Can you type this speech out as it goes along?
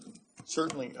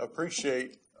certainly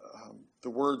appreciate the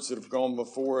words that have gone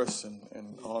before us,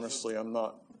 and honestly, I'm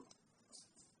not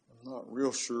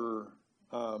real sure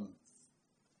how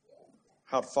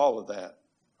to follow that,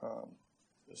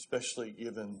 especially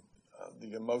given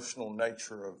the emotional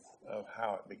nature of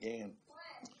how it began.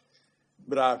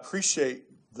 But I appreciate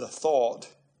the thought,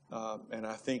 and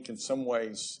I think in some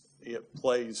ways it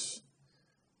plays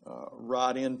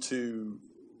right into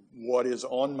what is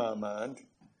on my mind.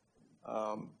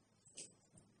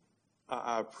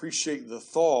 I appreciate the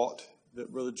thought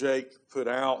that Brother Jake put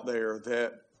out there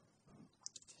that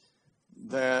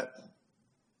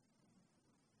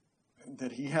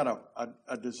he had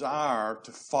a desire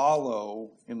to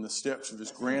follow in the steps of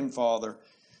his grandfather,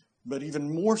 but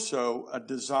even more so, a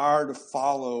desire to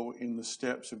follow in the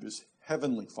steps of his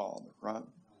heavenly Father, right?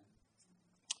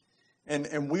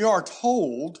 And we are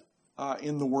told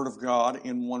in the Word of God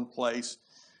in one place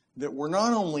that we're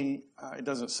not only, it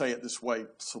doesn't say it this way,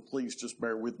 so please just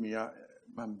bear with me.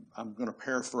 I'm going to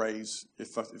paraphrase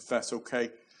if that's okay.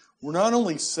 We're not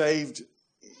only saved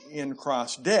in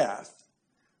Christ's death,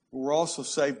 but we're also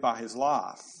saved by His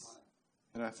life.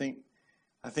 And I think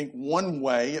one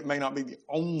way, it may not be the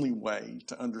only way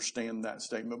to understand that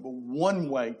statement, but one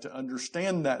way to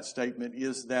understand that statement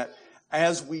is that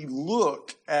as we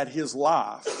look at His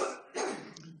life,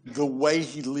 the way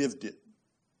He lived it,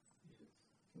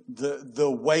 the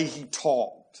way He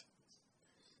talked,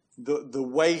 the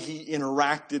way He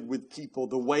interacted with people,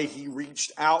 the way He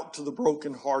reached out to the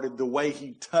brokenhearted, the way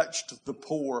He touched the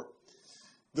poor,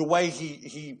 the way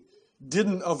He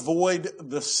didn't avoid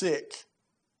the sick.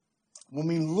 When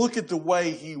we look at the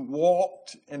way He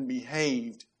walked and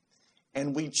behaved,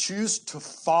 and we choose to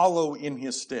follow in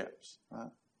His steps,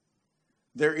 right?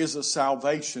 There is a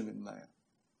salvation in that.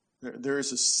 There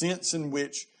is a sense in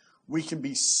which we can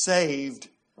be saved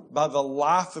by the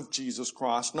life of Jesus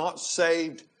Christ, not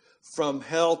saved from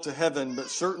hell to heaven, but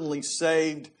certainly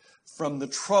saved from the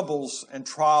troubles and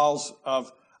trials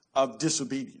of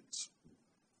disobedience,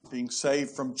 being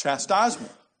saved from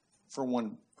chastisement for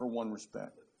one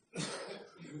respect.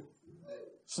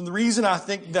 So the reason I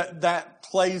think that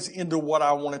plays into what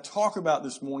I want to talk about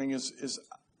this morning is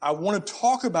I want to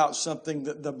talk about something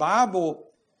that the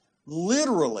Bible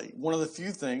literally, one of the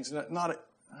few things, I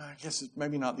guess it's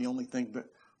maybe not the only thing, but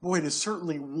boy, it is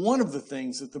certainly one of the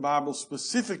things that the Bible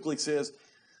specifically says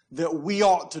that we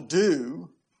ought to do.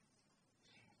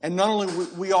 And not only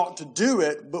we ought to do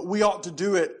it, but we ought to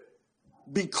do it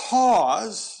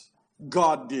because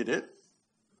God did it.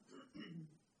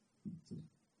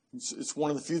 It's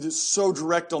one of the few that's so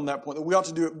direct on that point, that we ought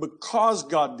to do it because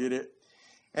God did it.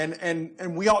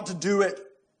 And we ought to do it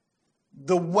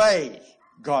the way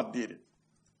God did it.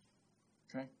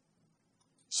 Okay?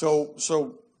 So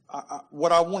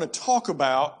what I want to talk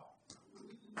about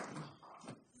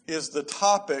is the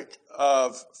topic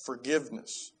of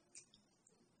forgiveness.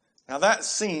 Now that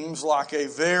seems like a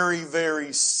very,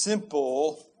 very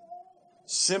simple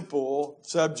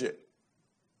subject.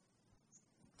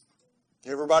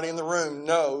 Everybody in the room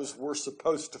knows we're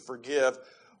supposed to forgive.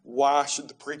 Why should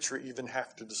the preacher even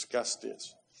have to discuss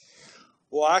this?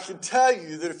 Well, I can tell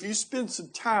you that if you spend some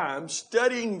time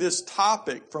studying this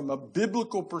topic from a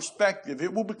biblical perspective,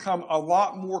 it will become a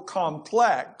lot more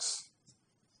complex.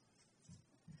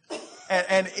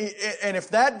 And if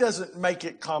that doesn't make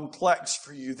it complex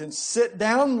for you, then sit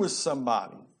down with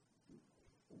somebody.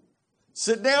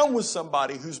 Sit down with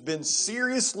somebody who's been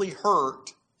seriously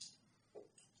hurt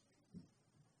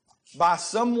by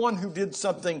someone who did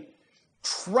something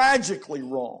tragically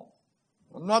wrong.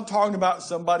 I'm not talking about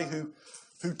somebody who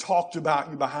talked about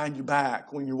you behind your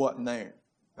back when you wasn't there.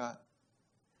 Right?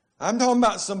 I'm talking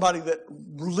about somebody that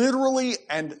literally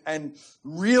and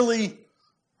really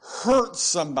hurt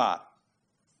somebody.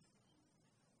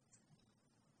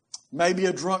 Maybe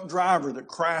a drunk driver that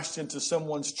crashed into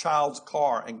someone's child's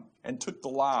car and took the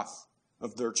life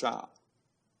of their child.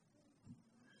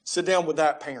 Sit down with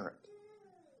that parent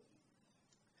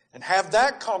and have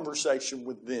that conversation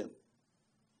with them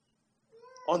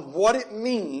on what it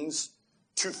means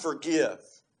to forgive.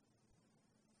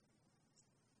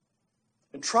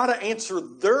 And try to answer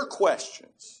their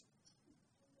questions.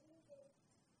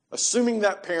 Assuming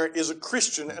that parent is a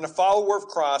Christian and a follower of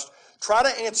Christ, try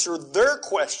to answer their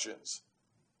questions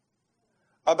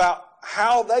about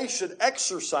how they should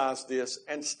exercise this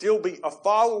and still be a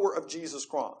follower of Jesus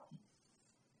Christ.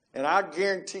 And I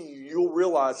guarantee you'll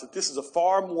realize that this is a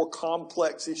far more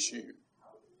complex issue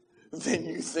than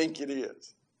you think it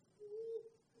is.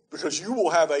 Because you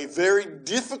will have a very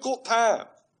difficult time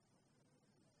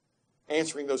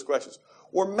answering those questions.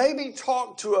 Or maybe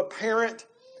talk to a parent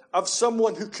of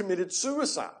someone who committed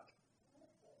suicide.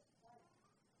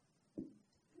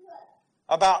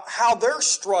 about how they're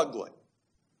struggling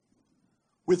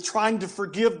with trying to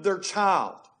forgive their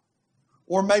child,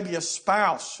 or maybe a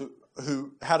spouse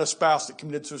who had a spouse that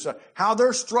committed suicide, how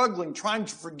they're struggling trying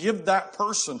to forgive that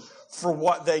person for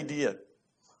what they did.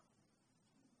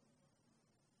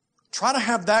 Try to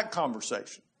have that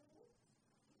conversation.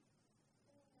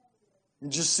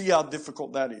 And just see how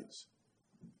difficult that is.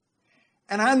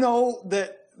 And I know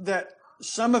that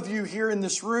some of you here in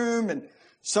this room and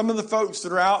some of the folks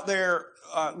that are out there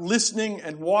listening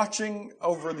and watching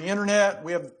over the internet,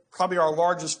 we have probably our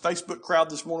largest Facebook crowd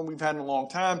this morning we've had in a long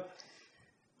time.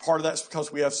 Part of that's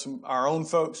because we have our own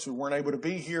folks who weren't able to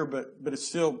be here, but it's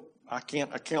still, I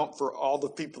can't account for all the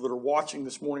people that are watching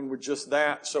this morning with just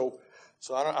that. So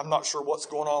I'm not sure what's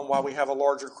going on, why we have a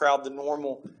larger crowd than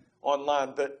normal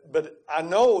online. But I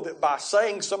know that by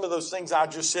saying some of those things I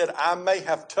just said, I may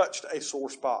have touched a sore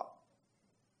spot.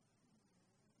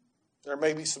 There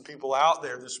may be some people out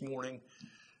there this morning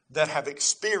that have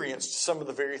experienced some of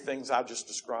the very things I just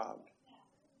described.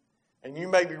 And you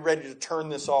may be ready to turn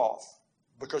this off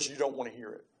because you don't want to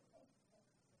hear it.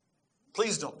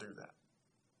 Please don't do that.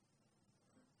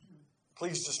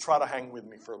 Please just try to hang with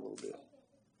me for a little bit.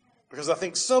 Because I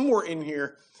think somewhere in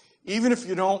here, even if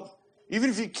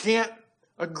you can't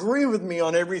agree with me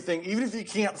on everything, even if you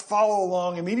can't follow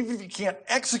along, and even if you can't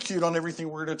execute on everything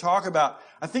we're going to talk about,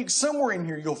 I think somewhere in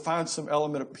here you'll find some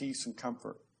element of peace and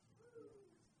comfort.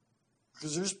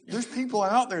 Because there's people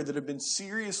out there that have been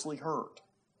seriously hurt.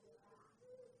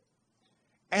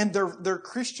 And they're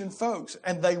Christian folks,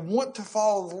 and they want to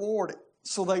follow the Lord,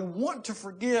 so they want to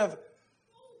forgive,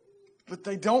 but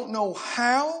they don't know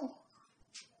how,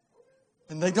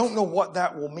 and they don't know what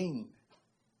that will mean.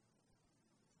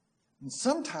 And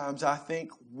sometimes I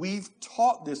think we've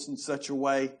taught this in such a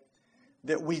way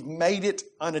that we've made it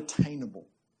unattainable.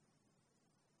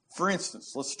 For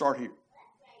instance, let's start here.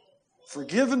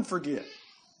 Forgive and forget.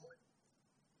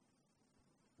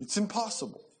 It's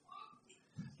impossible.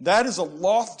 That is a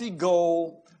lofty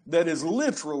goal that is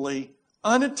literally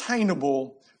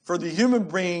unattainable for the human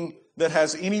being that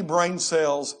has any brain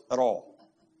cells at all.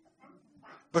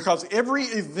 Because every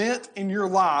event in your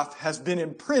life has been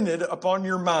imprinted upon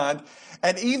your mind,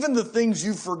 and even the things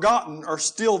you've forgotten are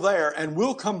still there and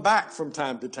will come back from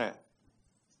time to time.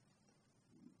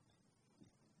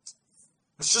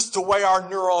 It's just the way our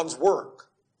neurons work.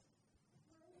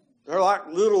 They're like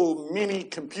little mini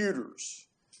computers.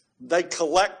 They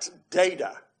collect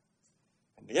data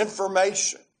and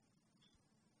information,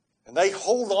 and they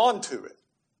hold on to it.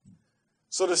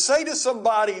 So to say to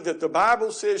somebody that the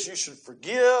Bible says you should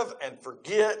forgive and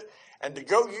forget, and to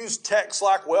go use texts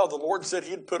like, well, the Lord said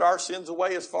He'd put our sins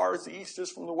away as far as the east is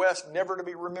from the west, never to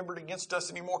be remembered against us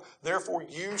anymore. Therefore,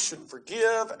 you should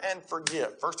forgive and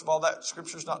forget. First of all, that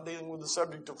Scripture's not dealing with the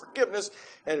subject of forgiveness,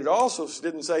 and it also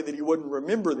didn't say that He wouldn't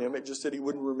remember them. It just said He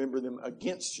wouldn't remember them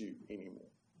against you anymore.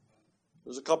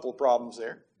 There's a couple of problems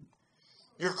there.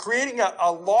 You're creating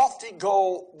a lofty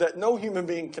goal that no human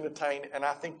being can attain, and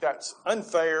I think that's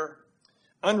unfair,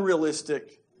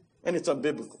 unrealistic, and it's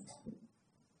unbiblical.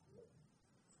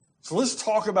 So let's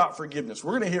talk about forgiveness.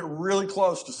 We're going to hit really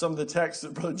close to some of the texts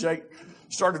that Brother Jake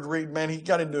started to read. Man, he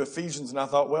got into Ephesians, and I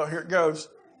thought, well, here it goes.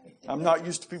 I'm not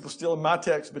used to people stealing my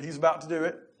text, but he's about to do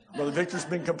it. Brother Victor's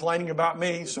been complaining about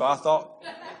me, so I thought,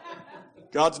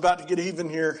 God's about to get even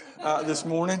here this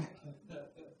morning.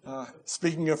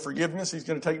 Speaking of forgiveness, He's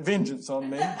going to take vengeance on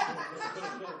me.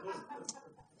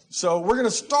 So we're going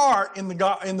to start in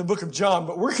the book of John,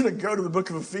 but we're going to go to the book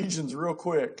of Ephesians real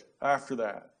quick after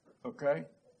that. Okay?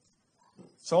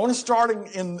 So I want to start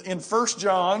in 1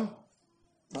 John,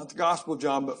 not the Gospel of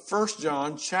John, but 1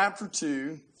 John chapter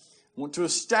 2. I want to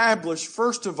establish,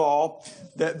 first of all,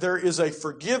 that there is a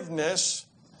forgiveness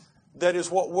that is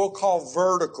what we'll call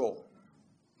vertical.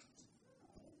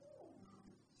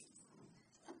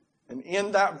 And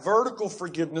in that vertical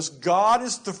forgiveness, God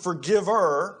is the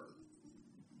forgiver,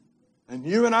 and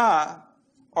you and I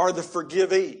are the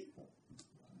forgivee.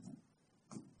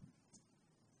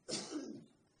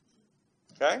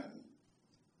 Okay?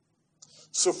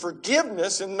 So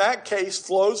forgiveness in that case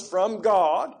flows from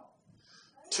God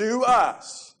to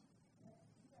us.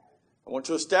 I want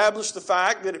to establish the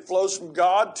fact that it flows from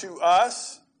God to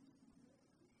us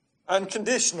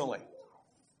unconditionally,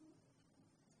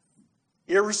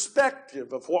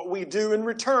 irrespective of what we do in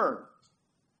return.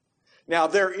 Now,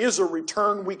 there is a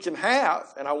return we can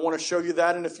have, and I want to show you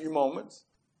that in a few moments.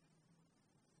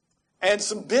 And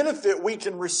some benefit we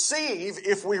can receive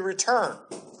if we return.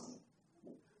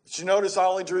 But you notice I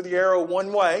only drew the arrow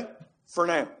one way for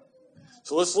now.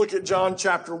 So let's look at 1 John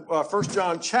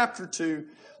chapter 2.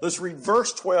 Let's read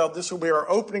verse 12. This will be our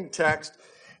opening text.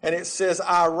 And it says,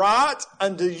 I write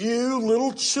unto you,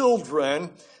 little children,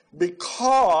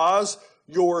 because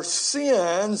your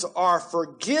sins are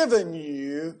forgiven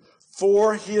you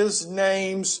for his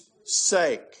name's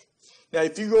sake. Now,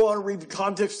 if you go on and read the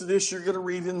context of this, you're going to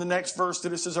read in the next verse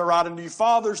that it says, I write unto you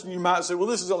fathers, and you might say, well,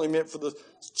 this is only meant for the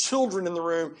children in the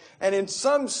room. And in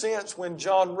some sense, when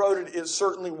John wrote it, it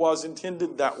certainly was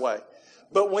intended that way.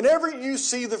 But whenever you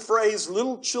see the phrase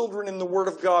little children in the Word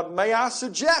of God, may I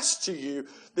suggest to you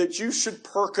that you should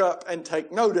perk up and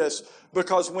take notice,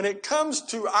 because when it comes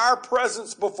to our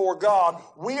presence before God,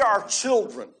 we are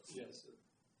children.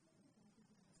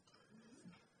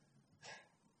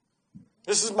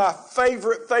 This is my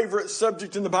favorite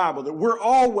subject in the Bible, that we're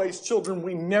always children.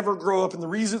 We never grow up. And the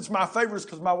reason it's my favorite is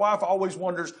because my wife always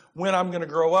wonders when I'm going to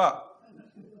grow up.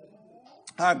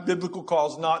 I have biblical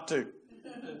cause not to.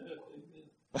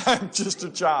 I'm just a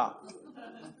child.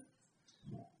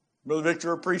 Brother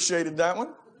Victor appreciated that one.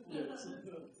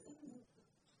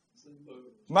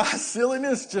 My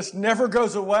silliness just never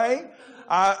goes away.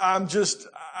 I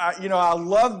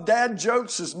love dad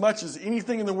jokes as much as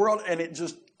anything in the world, and it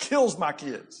just kills my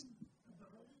kids.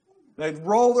 They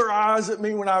roll their eyes at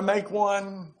me when I make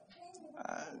one.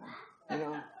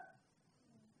 But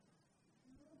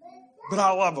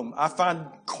I love them. I find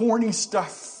corny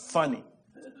stuff funny.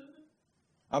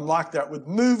 I'm like that with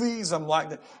movies. I'm like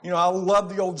that. I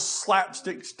love the old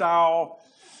slapstick style,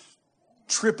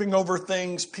 tripping over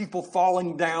things, people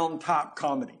falling down type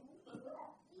comedy.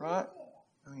 Right?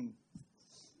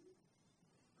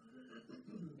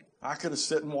 I could have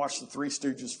sat and watched the Three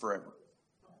Stooges forever.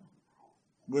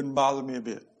 Wouldn't bother me a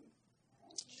bit.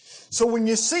 So when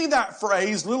you see that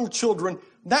phrase, little children,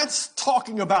 that's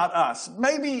talking about us.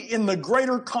 Maybe in the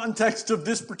greater context of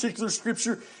this particular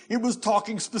scripture, it was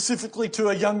talking specifically to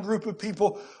a young group of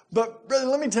people. But brother,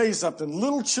 let me tell you something.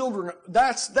 Little children,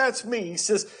 that's me. He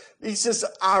says,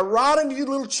 I write unto you,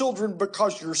 little children,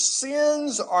 because your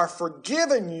sins are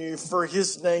forgiven you for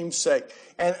his name's sake.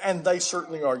 And they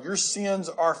certainly are. Your sins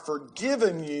are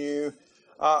forgiven you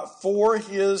for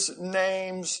his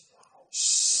name's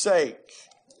sake.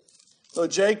 So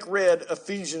Jake read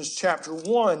Ephesians chapter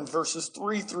 1, verses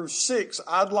 3 through 6.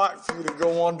 I'd like for you to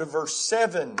go on to verse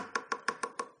 7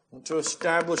 to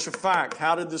establish a fact.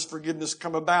 How did this forgiveness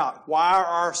come about? Why are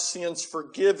our sins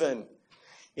forgiven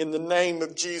in the name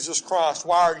of Jesus Christ?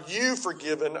 Why are you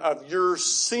forgiven of your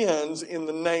sins in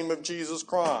the name of Jesus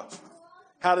Christ?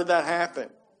 How did that happen?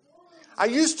 I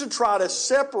used to try to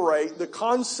separate the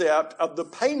concept of the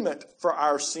payment for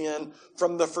our sin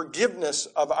from the forgiveness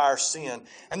of our sin.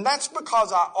 And that's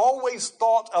because I always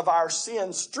thought of our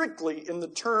sin strictly in the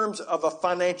terms of a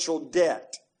financial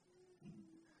debt.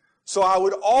 So I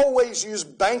would always use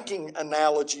banking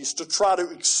analogies to try to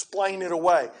explain it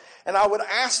away. And I would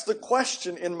ask the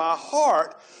question in my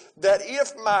heart that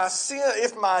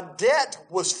if my debt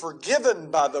was forgiven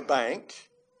by the bank,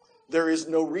 there is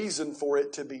no reason for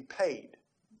it to be paid.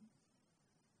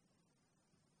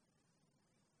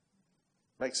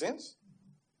 Make sense?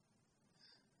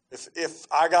 If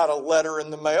I got a letter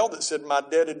in the mail that said my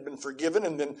debt had been forgiven,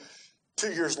 and then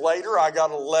 2 years later I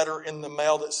got a letter in the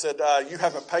mail that said you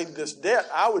haven't paid this debt,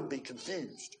 I would be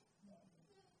confused.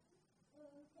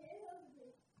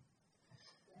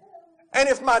 And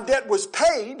if my debt was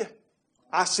paid,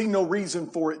 I see no reason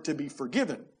for it to be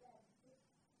forgiven.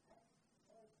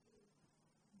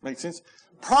 Make sense?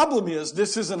 Problem is,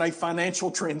 this isn't a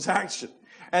financial transaction.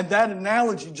 And that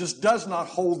analogy just does not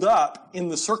hold up in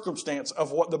the circumstance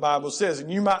of what the Bible says.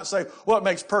 And you might say, well, it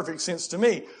makes perfect sense to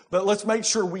me. But let's make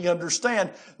sure we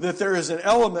understand that there is an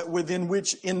element within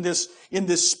which in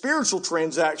this spiritual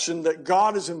transaction that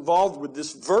God is involved with,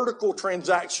 this vertical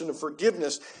transaction of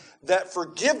forgiveness, that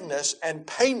forgiveness and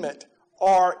payment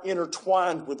are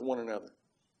intertwined with one another.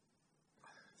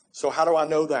 So how do I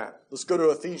know that? Let's go to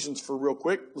Ephesians for real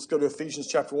quick. Let's go to Ephesians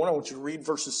chapter 1. I want you to read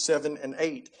verses 7 and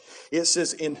 8. It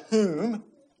says, in whom,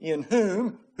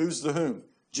 who's the whom?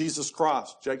 Jesus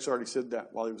Christ. Jake's already said that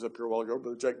while he was up here a while ago.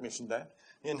 Brother Jake mentioned that.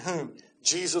 In whom?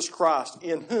 Jesus Christ.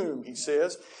 In whom, he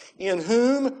says, in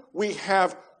whom we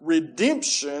have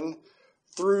redemption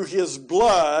through his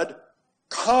blood,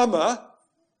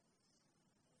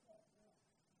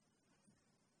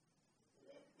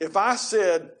 if I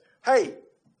said, hey,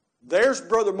 there's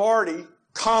Brother Marty,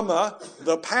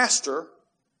 the pastor.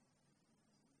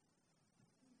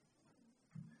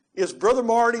 Is Brother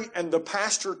Marty and the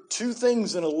pastor two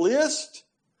things in a list?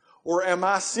 Or am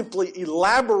I simply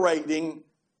elaborating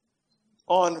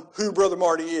on who Brother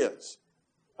Marty is?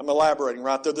 I'm elaborating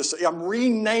right there. I'm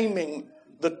renaming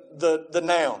the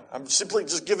noun. I'm simply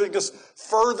just giving us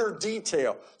further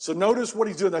detail. So notice what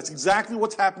he's doing. That's exactly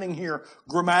what's happening here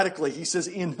grammatically. He says,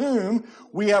 in whom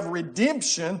we have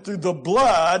redemption through the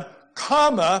blood,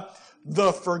 comma,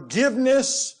 the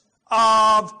forgiveness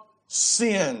of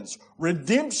sins.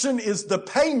 Redemption is the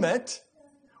payment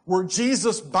where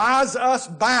Jesus buys us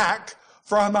back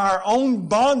from our own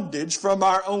bondage, from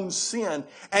our own sin.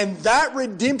 And that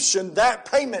redemption, that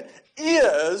payment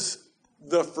is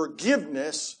the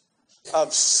forgiveness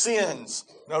of sins.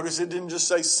 Notice it didn't just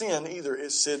say sin either.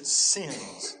 It said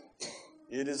sins.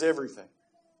 It is everything.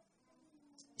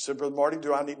 You said, Brother Marty,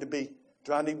 do I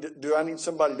need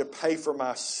somebody to pay for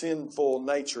my sinful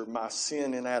nature, my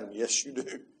sin in Adam? Yes, you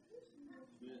do.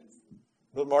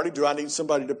 Brother Marty, do I need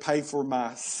somebody to pay for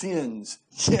my sins?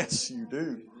 Yes, you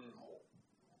do.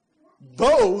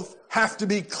 Both have to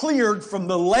be cleared from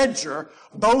the ledger,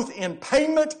 both in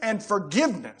payment and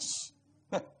forgiveness.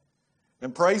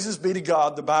 And praises be to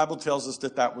God, the Bible tells us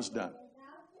that was done.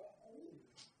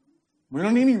 We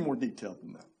don't need any more detail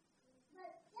than that.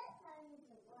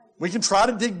 We can try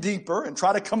to dig deeper and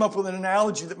try to come up with an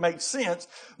analogy that makes sense,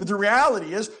 but the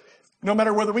reality is, no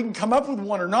matter whether we can come up with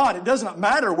one or not, it does not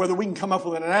matter whether we can come up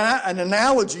with an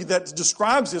analogy that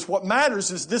describes this. What matters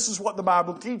is this is what the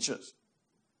Bible teaches.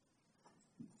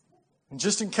 And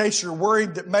just in case you're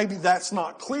worried that maybe that's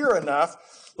not clear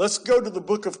enough, let's go to the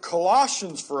book of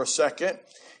Colossians for a second.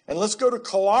 And let's go to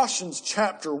Colossians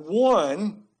chapter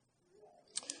 1,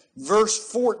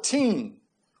 verse 14.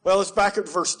 Well, let's back up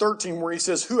to verse 13 where he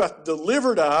says, who hath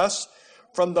delivered us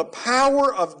from the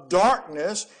power of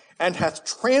darkness and hath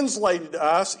translated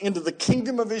us into the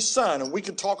kingdom of his Son. And we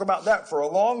could talk about that for a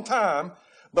long time,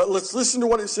 but let's listen to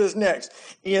what it says next.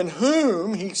 In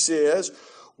whom, he says,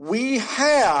 in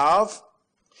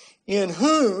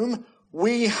whom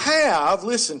we have,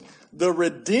 listen, the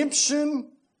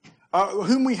redemption,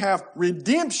 whom we have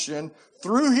redemption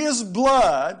through his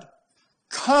blood,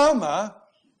 comma,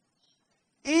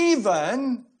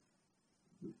 even,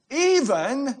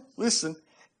 listen,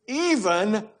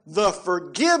 even the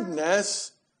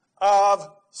forgiveness of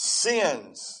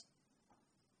sins.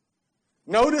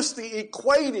 Notice the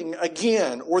equating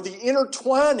again, or the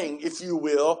intertwining, if you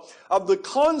will, of the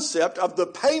concept of the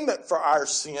payment for our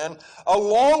sin,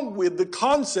 along with the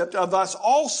concept of us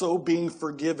also being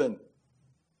forgiven.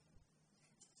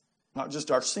 Not just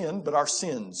our sin, but our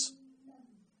sins.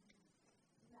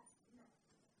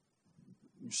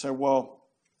 You say, well,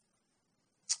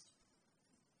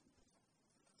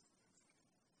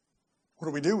 what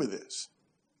do we do with this?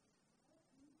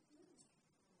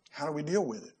 How do we deal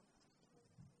with it?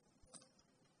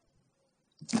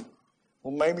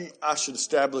 Well, maybe I should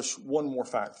establish one more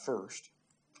fact first.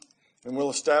 And we'll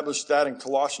establish that in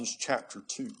Colossians chapter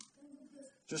 2.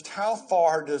 Just how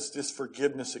far does this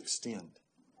forgiveness extend?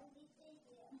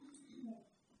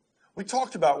 We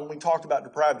talked about when we talked about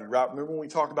depravity, right? Remember when we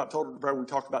talked about total depravity, we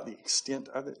talked about the extent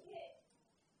of it?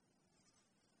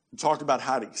 We talked about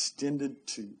how it extended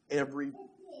to every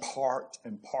part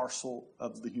and parcel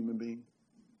of the human being.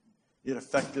 It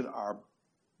affected our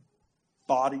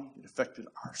body, it affected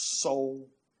our soul,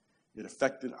 it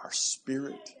affected our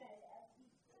spirit.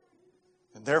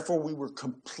 And therefore we were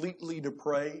completely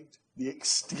depraved. The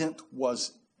extent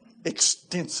was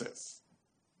extensive,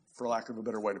 for lack of a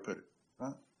better way to put it.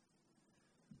 Right?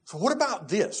 So what about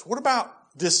this? What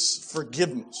about this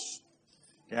forgiveness?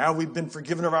 Yeah, we've been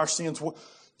forgiven of our sins.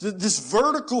 This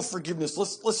vertical forgiveness,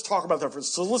 let's talk about that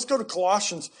first. So let's go to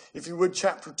Colossians, if you would,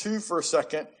 chapter 2 for a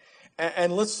second.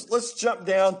 And let's jump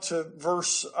down to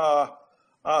verse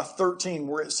 13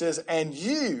 where it says, and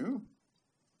you,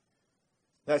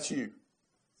 that's you.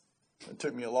 It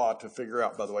took me a lot to figure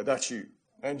out, by the way. That's you.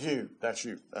 And you, that's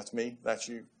you. That's me, that's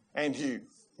you. And you.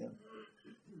 Yeah.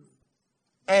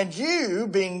 And you,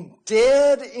 being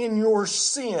dead in your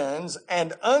sins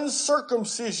and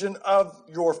uncircumcision of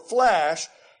your flesh,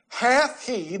 hath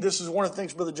he, this is one of the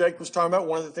things Brother Jake was talking about,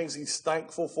 one of the things he's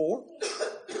thankful for,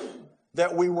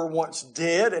 that we were once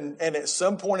dead, and at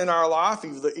some point in our life,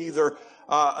 either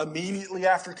immediately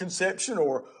after conception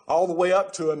or all the way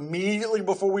up to immediately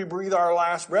before we breathe our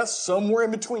last breath, somewhere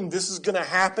in between. This is going to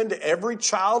happen to every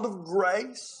child of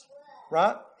grace,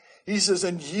 right? He says,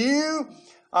 and you,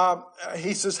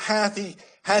 he says, hath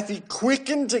he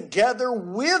quickened together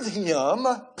with him.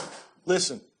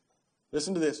 Listen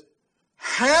to this.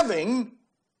 Having,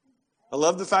 I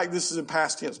love the fact this is in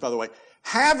past tense, by the way,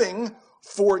 having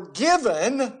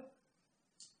forgiven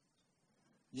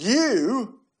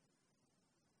you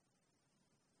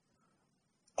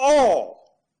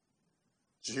all.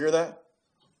 Did you hear that?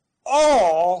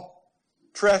 All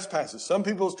trespasses. Some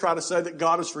people try to say that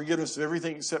God has forgiven us of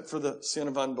everything except for the sin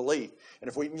of unbelief. And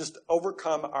if we can just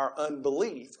overcome our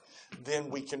unbelief, then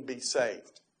we can be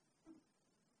saved.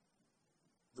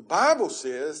 The Bible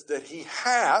says that He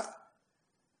hath,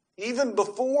 even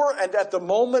before and at the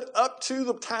moment up to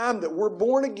the time that we're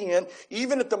born again,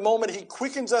 even at the moment He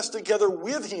quickens us together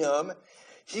with Him,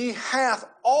 He hath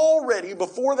already,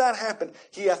 before that happened,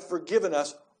 He hath forgiven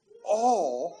us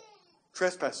all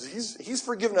trespasses. He's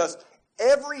forgiven us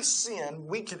every sin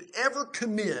we could ever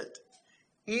commit,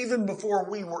 even before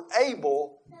we were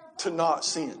able to not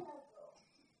sin.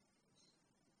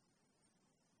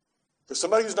 Because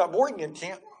somebody who's not born again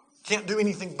can't do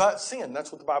anything but sin.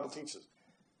 That's what the Bible teaches.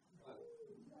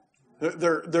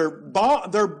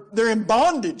 They're in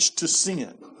bondage to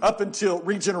sin up until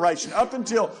regeneration, up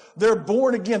until they're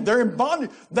born again. They're in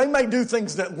bondage. They may do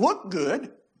things that look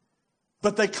good,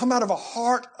 but they come out of a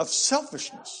heart of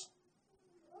selfishness.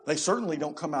 They certainly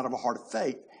don't come out of a heart of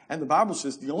faith. And the Bible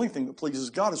says the only thing that pleases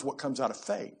God is what comes out of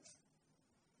faith.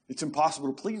 It's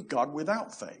impossible to please God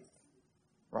without faith.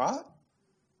 Right?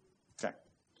 Okay.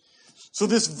 So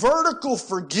this vertical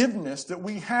forgiveness that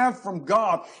we have from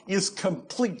God is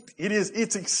complete.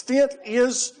 Its extent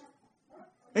is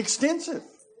extensive.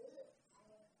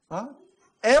 Huh?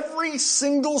 Every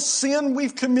single sin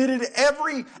we've committed,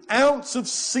 every ounce of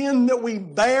sin that we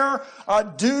bear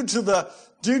due to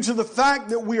the fact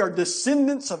that we are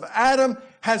descendants of Adam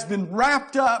has been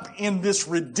wrapped up in this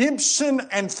redemption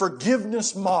and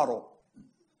forgiveness model.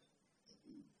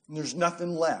 And there's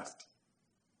nothing left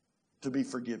to be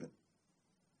forgiven.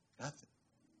 Nothing.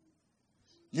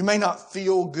 You may not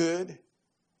feel good.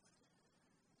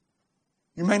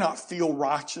 You may not feel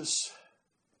righteous.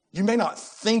 You may not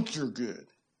think you're good.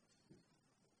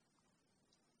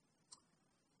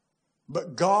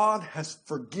 But God has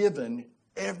forgiven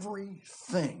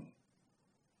everything.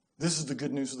 This is the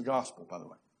good news of the gospel, by the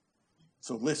way.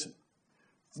 So listen.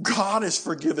 God has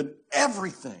forgiven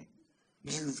everything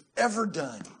you've ever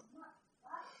done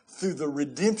through the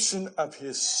redemption of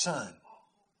His Son.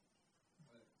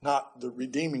 Not the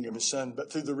redeeming of His Son,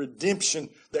 but through the redemption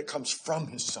that comes from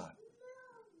His Son.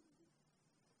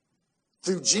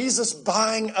 Through Jesus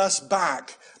buying us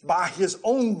back by His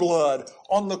own blood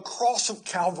on the cross of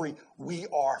Calvary, we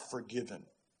are forgiven.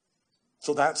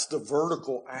 So that's the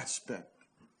vertical aspect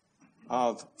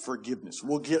of forgiveness.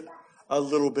 We'll get a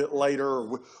little bit later.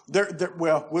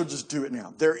 Well, we'll just do it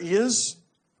now. There is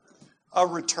a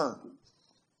return.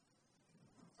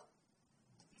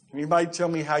 Anybody tell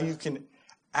me how you can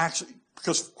actually,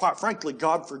 because quite frankly,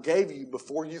 God forgave you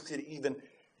before you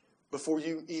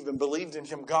even believed in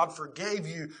Him. God forgave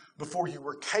you before you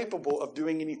were capable of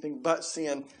doing anything but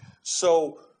sin.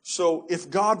 So if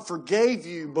God forgave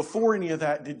you before any of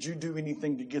that, did you do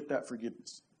anything to get that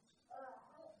forgiveness?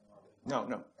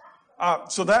 No.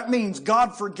 So that means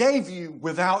God forgave you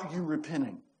without you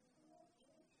repenting.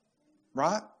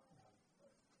 Right?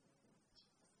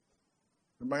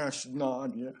 Everybody should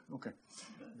nod, yeah? Okay.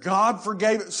 God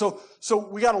forgave it. So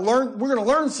we got to learn, we're going to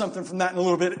learn something from that in a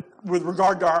little bit with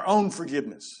regard to our own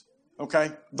forgiveness.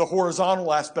 Okay? The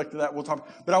horizontal aspect of that we'll talk.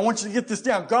 But I want you to get this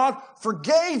down. God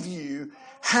forgave you,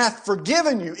 hath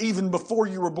forgiven you even before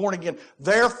you were born again.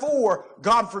 Therefore,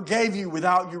 God forgave you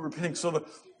without you repenting. So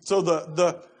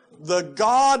the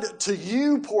God to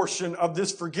you portion of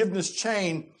this forgiveness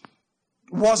chain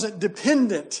wasn't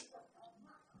dependent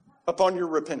upon your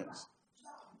repentance.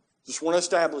 Just want to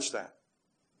establish that.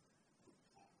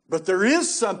 But there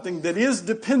is something that is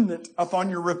dependent upon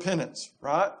your repentance,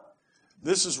 right?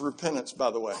 This is repentance,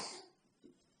 by the way.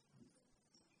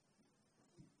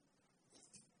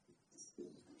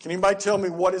 Can anybody tell me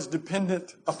what is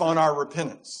dependent upon our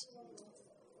repentance?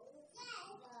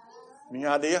 Any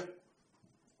idea?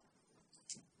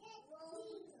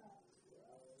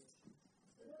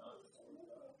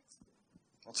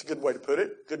 That's a good way to put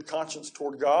it. Good conscience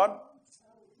toward God.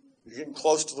 You're getting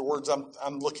close to the words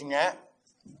I'm looking at.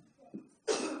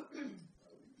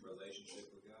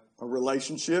 A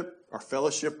relationship, our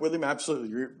fellowship with Him, absolutely.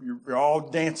 You're all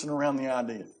dancing around the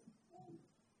idea.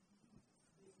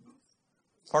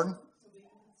 Pardon?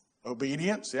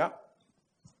 Obedience, yeah.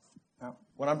 Now,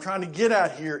 what I'm trying to get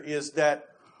at here is that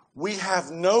we have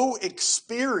no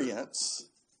experience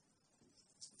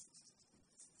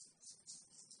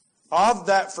of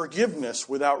that forgiveness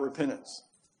without repentance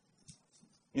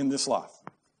in this life.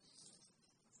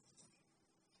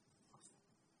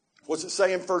 What's it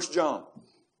say in 1 John?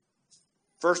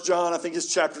 1 John, I think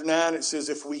it's chapter 9, it says,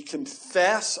 if we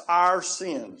confess our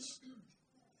sins,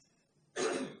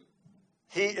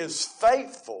 He is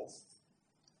faithful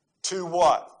to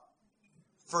what?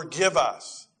 Forgive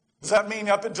us Does that mean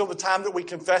up until the time that we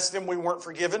confessed Him we weren't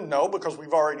forgiven? No, because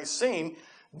we've already seen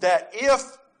that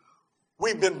if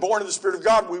we've been born of the Spirit of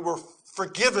God, we were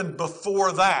forgiven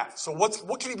before that. So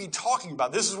what can He be talking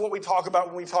about? This is what we talk about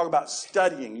when we talk about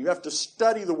studying. You have to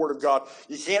study the Word of God.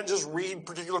 You can't just read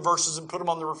particular verses and put them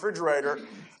on the refrigerator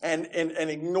and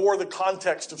ignore the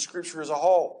context of Scripture as a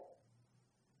whole.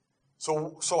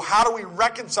 So how do we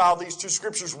reconcile these two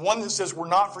Scriptures? One that says we're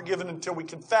not forgiven until we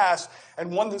confess,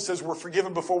 and one that says we're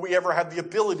forgiven before we ever have the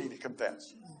ability to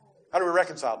confess. How do we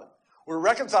reconcile them? We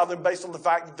reconcile them based on the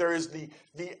fact that there is the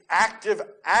active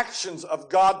actions of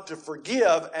God to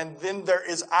forgive, and then there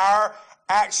is our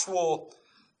actual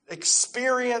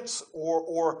experience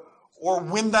or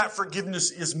when that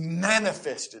forgiveness is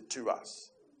manifested to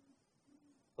us.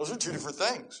 Those are two different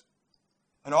things.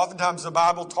 And oftentimes the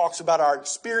Bible talks about our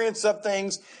experience of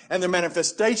things and the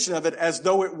manifestation of it as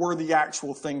though it were the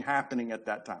actual thing happening at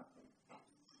that time.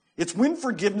 It's when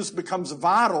forgiveness becomes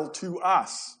vital to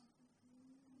us.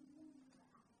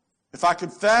 If I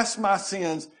confess my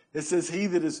sins, it says He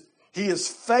is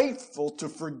faithful to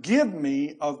forgive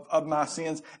me of my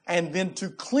sins and then to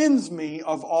cleanse me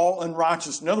of all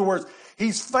unrighteousness. In other words,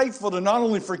 He's faithful to not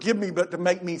only forgive me, but to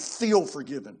make me feel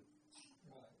forgiven.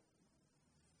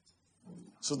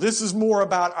 So this is more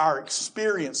about our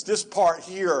experience. This part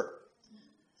here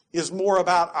is more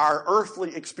about our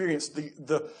earthly experience.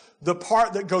 The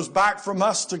part that goes back from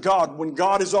us to God, when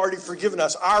God has already forgiven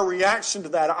us, our reaction to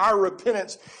that, our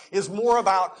repentance, is more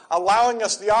about allowing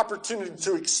us the opportunity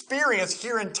to experience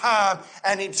here in time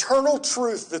an eternal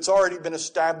truth that's already been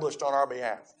established on our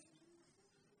behalf.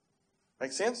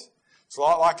 Make sense? It's a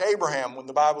lot like Abraham when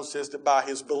the Bible says that by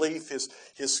his belief,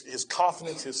 his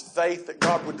confidence, his faith that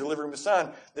God would deliver him a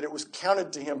son, that it was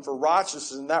counted to him for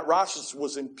righteousness, and that righteousness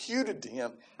was imputed to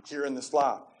him here in this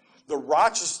life. The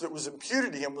righteousness that was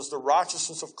imputed to him was the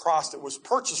righteousness of Christ that was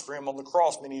purchased for him on the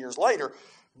cross many years later,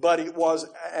 but it was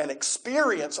an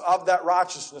experience of that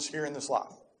righteousness here in this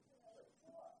life.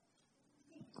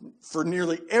 For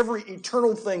nearly every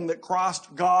eternal thing that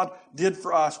Christ, God, did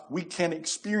for us, we can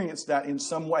experience that in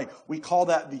some way. We call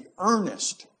that the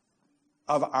earnest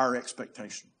of our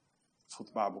expectation. That's what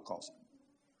the Bible calls it.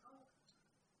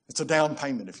 It's a down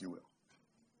payment, if you will.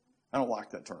 I don't like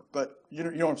that term, but you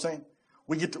know what I'm saying?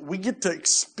 We get to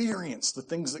experience the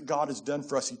things that God has done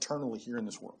for us eternally here in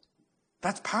this world.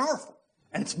 That's powerful,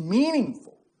 and it's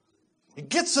meaningful. It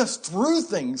gets us through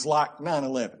things like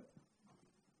 9/11.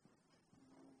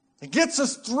 It gets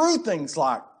us through things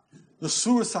like the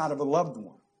suicide of a loved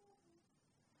one.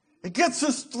 It gets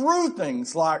us through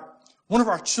things like one of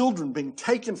our children being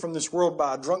taken from this world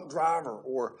by a drunk driver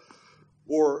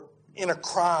or in a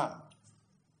crime.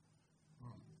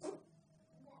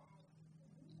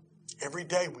 Every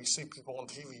day we see people on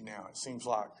TV now, it seems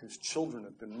like, whose children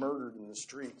have been murdered in the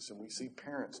streets, and we see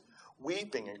parents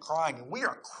weeping and crying, and we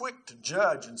are quick to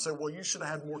judge and say, well, you should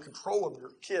have had more control of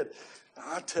your kid.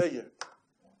 Now, I tell you,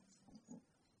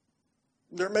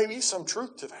 there may be some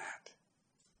truth to that.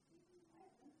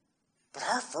 But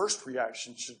our first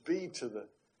reaction should be to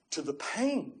the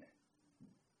pain.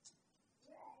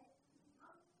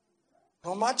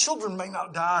 Well, my children may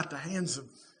not die at the hands of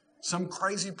some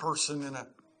crazy person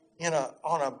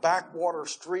on a backwater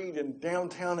street in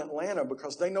downtown Atlanta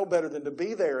because they know better than to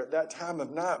be there at that time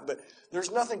of night. But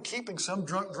there's nothing keeping some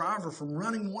drunk driver from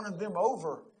running one of them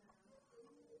over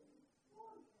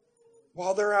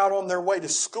while they're out on their way to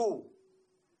school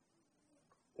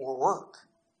or work.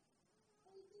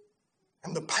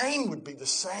 And the pain would be the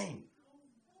same.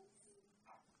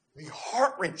 It'd be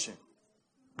heart-wrenching.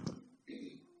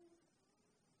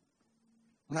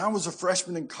 When I was a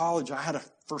freshman in college, I had a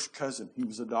first cousin. He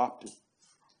was adopted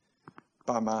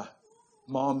by my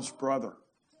mom's brother.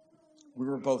 We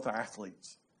were both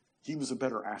athletes. He was a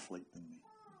better athlete than me.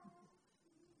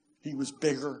 He was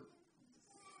bigger.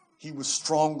 He was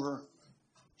stronger.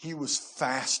 He was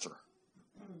faster.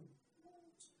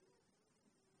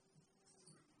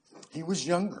 He was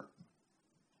younger.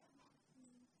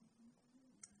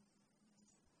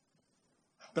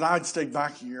 But I had stayed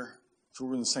back a year, so we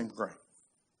were in the same grade.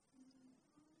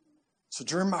 So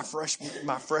during my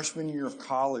freshman year of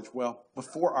college, well,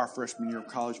 before our freshman year of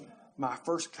college, my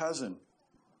first cousin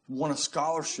won a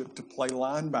scholarship to play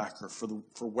linebacker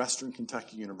for Western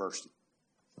Kentucky University.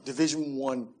 Division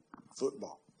I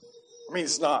football. I mean,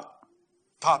 it's not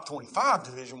top 25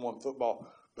 Division I football,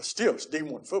 but still, it's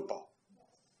D1 football.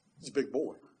 He's a big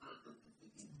boy.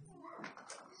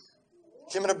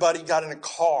 Him and a buddy got in a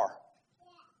car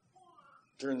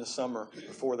during the summer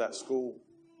before that school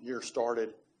year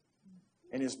started,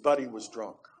 and his buddy was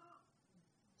drunk.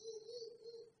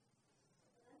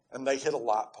 And they hit a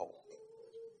light pole.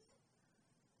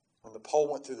 when the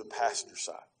pole went through the passenger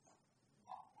side.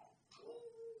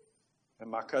 And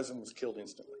my cousin was killed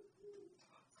instantly.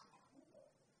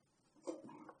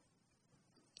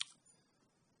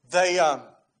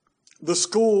 The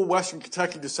school, Western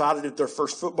Kentucky, decided at their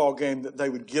first football game that they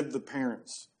would give the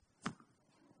parents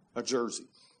a jersey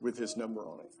with his number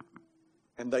on it.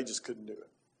 And they just couldn't do it.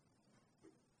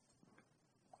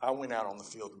 I went out on the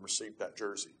field and received that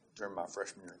jersey during my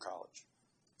freshman year in college.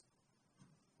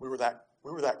 We were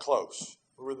that close.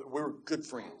 We were good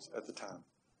friends at the time.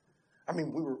 I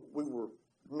mean, we were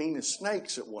mean as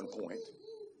snakes at one point.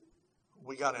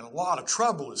 We got in a lot of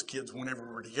trouble as kids whenever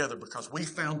we were together because we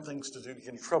found things to do to get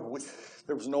in trouble.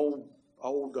 There was an old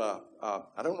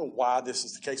I don't know why this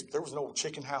is the case, but there was an old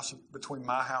chicken house between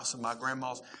my house and my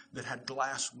grandma's that had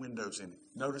glass windows in it.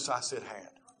 Notice I said had.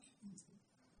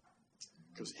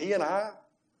 Because he and I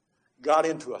got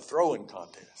into a throwing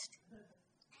contest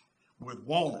with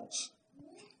walnuts.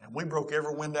 And we broke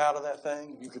every window out of that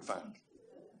thing you could find.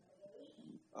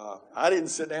 I didn't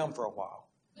sit down for a while.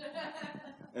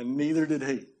 And neither did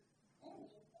he.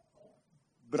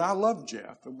 But I loved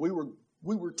Jeff. And we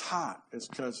were tight as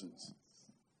cousins.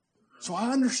 So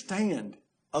I understand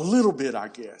a little bit, I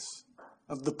guess,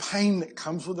 of the pain that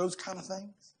comes with those kind of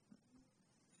things.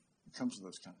 It comes with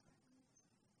those kind of things.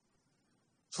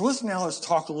 So let's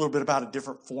talk a little bit about a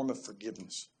different form of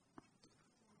forgiveness.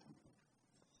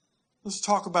 Let's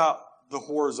talk about the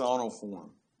horizontal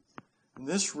form. And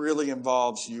this really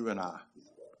involves you and I.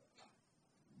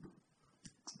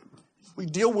 We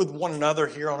deal with one another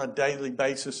here on a daily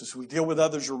basis, as we deal with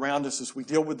others around us, as we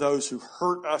deal with those who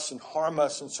hurt us and harm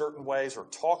us in certain ways or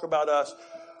talk about us.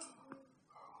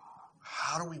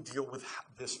 How do we deal with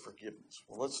this forgiveness?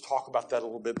 Well, let's talk about that a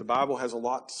little bit. The Bible has a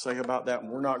lot to say about that,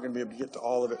 and we're not going to be able to get to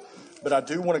all of it. But I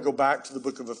do want to go back to the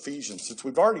book of Ephesians. Since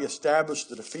we've already established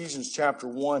that Ephesians chapter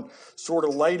 1 sort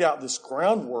of laid out this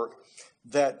groundwork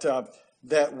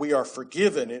that we are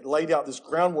forgiven. It laid out this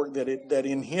groundwork that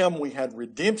in Him we had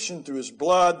redemption through His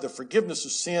blood, the forgiveness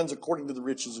of sins according to the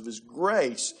riches of His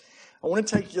grace. I want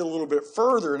to take you a little bit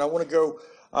further, and I want to go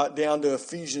down to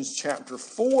Ephesians chapter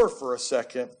 4 for a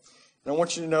second. And I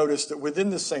want you to notice that within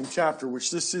this same chapter,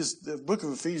 which this is, the book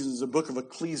of Ephesians is a book of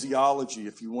ecclesiology,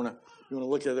 if you want to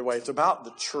look at it that way. It's about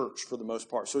the church for the most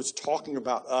part. So it's talking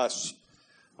about us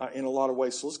in a lot of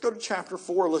ways. So let's go to chapter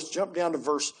 4. Let's jump down to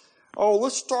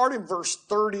let's start in verse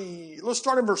 30. Let's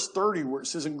start in verse 30 where it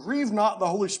says, "And grieve not the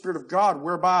Holy Spirit of God,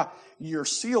 whereby ye are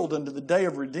sealed unto the day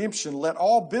of redemption. Let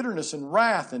all bitterness and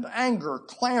wrath and anger,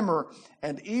 clamor,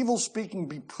 and evil speaking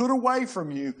be put away from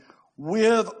you,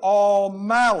 with all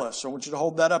malice." I want you to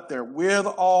hold that up there. With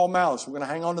all malice. We're going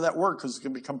to hang on to that word because it's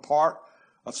going to become part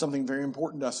of something very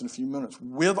important to us in a few minutes.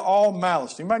 With all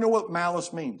malice. Anybody know what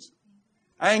malice means?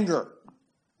 Anger.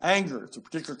 Anger. It's a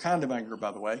particular kind of anger,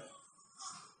 by the way.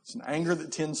 It's an anger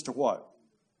that tends to what?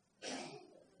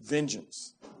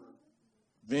 Vengeance.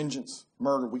 Vengeance.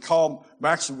 Murder. We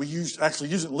use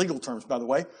it in legal terms, by the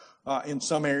way. In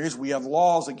some areas, we have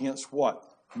laws against what?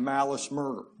 Malice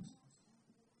murder.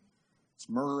 It's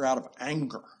murder out of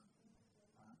anger.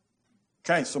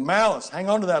 Okay, so malice. Hang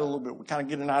on to that a little bit. We kind of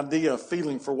get an idea, a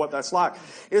feeling for what that's like.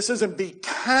 It says, "And be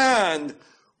kind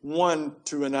one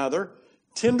to another,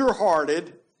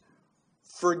 tender-hearted,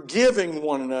 forgiving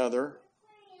one another,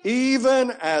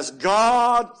 even as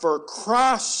God, for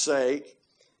Christ's sake,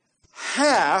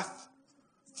 hath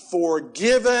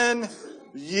forgiven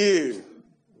you."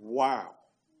 Wow.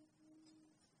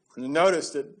 You notice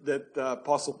that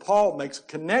Apostle Paul makes a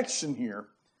connection here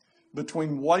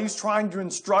between what he's trying to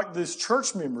instruct these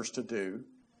church members to do,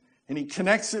 and he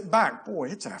connects it back. Boy,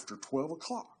 it's after 12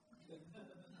 o'clock.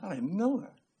 I didn't know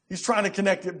that. He's trying to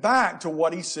connect it back to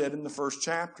what he said in the first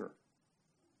chapter,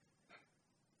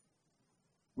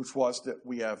 which was that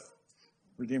we have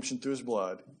redemption through His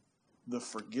blood, the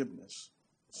forgiveness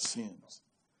of sins.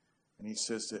 And he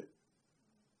says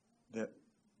that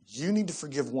you need to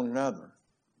forgive one another,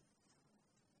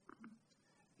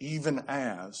 even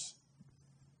as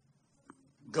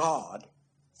God,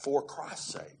 for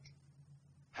Christ's sake,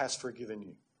 has forgiven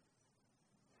you.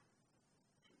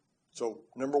 So,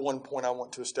 number one point I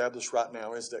want to establish right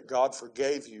now is that God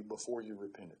forgave you before you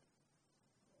repented.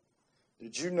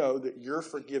 Did you know that your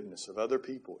forgiveness of other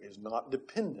people is not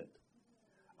dependent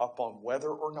upon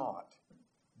whether or not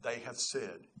they have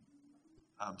said,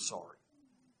 "I'm sorry"?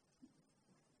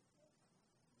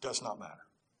 Does not matter.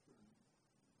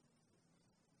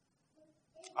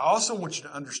 I also want you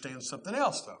to understand something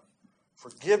else, though.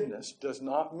 Forgiveness does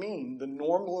not mean the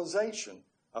normalization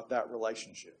of that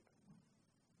relationship.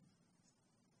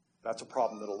 That's a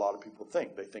problem that a lot of people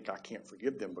think. They think I can't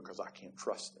forgive them because I can't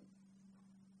trust them.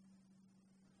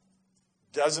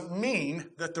 doesn't mean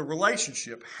that the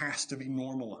relationship has to be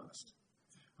normalized.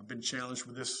 I've been challenged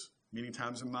with this many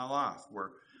times in my life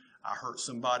where I hurt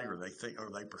somebody or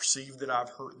they perceive that I've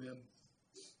hurt them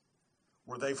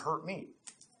or they've hurt me.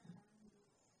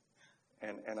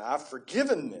 And I've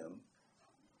forgiven them,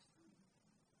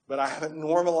 but I haven't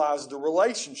normalized the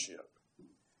relationship.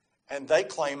 And they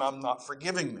claim I'm not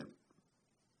forgiving them.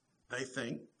 They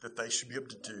think that they should be able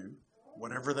to do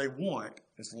whatever they want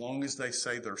as long as they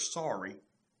say they're sorry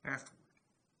afterward.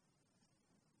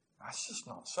 That's just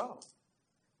not so.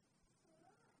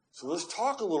 So let's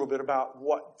talk a little bit about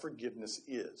what forgiveness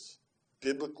is.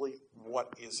 Biblically,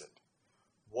 what is it?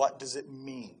 What does it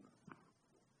mean?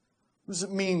 What does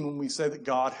it mean when we say that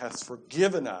God has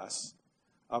forgiven us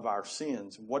of our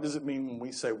sins? What does it mean when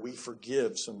we say we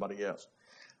forgive somebody else?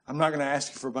 I'm not going to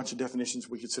ask you for a bunch of definitions.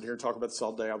 We could sit here and talk about this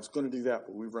all day. I was going to do that,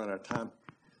 but we've run out of time.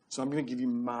 So I'm going to give you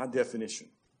my definition.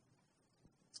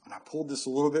 And I pulled this a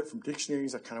little bit from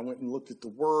dictionaries. I kind of went and looked at the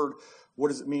word. What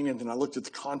does it mean? And then I looked at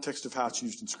the context of how it's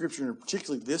used in Scripture, and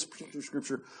particularly this particular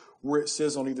Scripture where it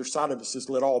says on either side of it, it says,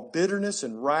 let all bitterness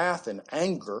and wrath and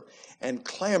anger and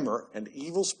clamor and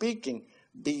evil speaking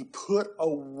be put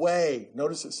away.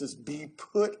 Notice it says be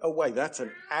put away. That's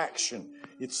an action.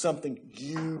 It's something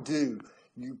you do.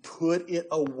 You put it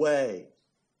away,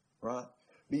 right?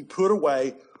 Be put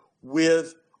away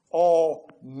with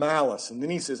all malice. And then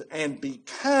he says, and be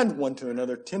kind one to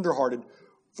another, tenderhearted,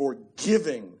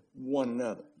 forgiving one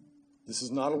another. This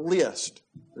is not a list.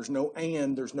 There's no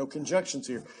and, there's no conjunctions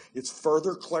here. It's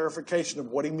further clarification of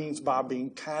what he means by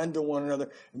being kind to one another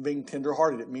and being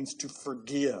tenderhearted. It means to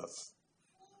forgive.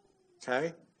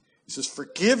 Okay? He says,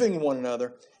 forgiving one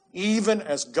another, even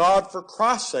as God for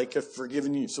Christ's sake hath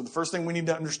forgiven you. So the first thing we need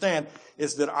to understand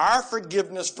is that our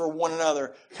forgiveness for one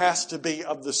another has to be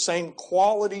of the same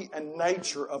quality and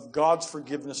nature of God's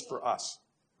forgiveness for us.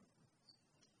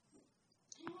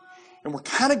 And we're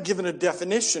kind of given a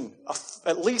definition,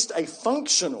 at least a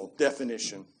functional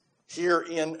definition, here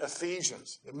in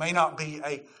Ephesians. It may not be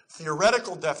a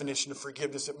theoretical definition of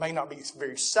forgiveness. It may not be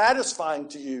very satisfying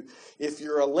to you if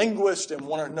you're a linguist and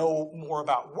want to know more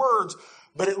about words,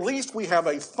 but at least we have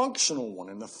a functional one.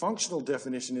 And the functional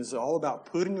definition is all about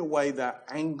putting away that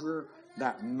anger,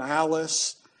 that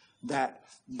malice, that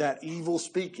evil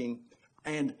speaking,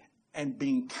 and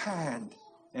being kind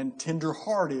and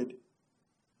tender-hearted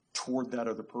toward that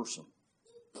other person.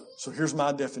 So here's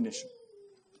my definition.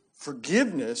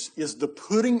 Forgiveness is the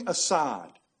putting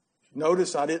aside.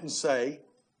 Notice I didn't say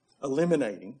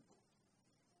eliminating.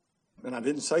 And I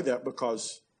didn't say that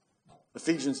because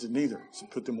Ephesians didn't either. So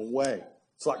put them away.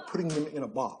 It's like putting them in a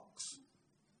box.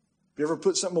 Have you ever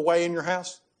put something away in your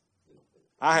house?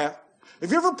 I have.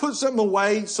 Have you ever put something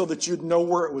away so that you'd know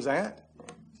where it was at?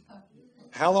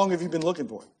 How long have you been looking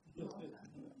for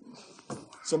it?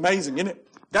 It's amazing, isn't it?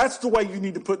 That's the way you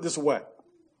need to put this away.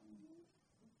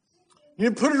 You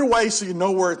need to put it away so you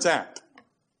know where it's at.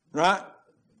 Right?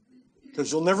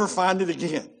 Because you'll never find it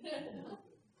again.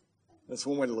 That's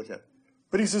one way to look at it.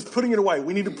 But he says putting it away.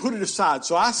 We need to put it aside.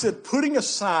 So I said putting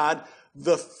aside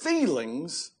the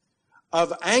feelings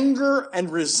of anger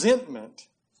and resentment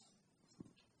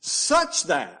such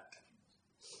that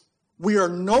we are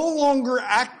no longer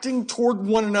acting toward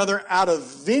one another out of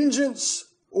vengeance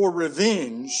or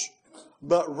revenge,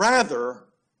 but rather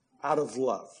out of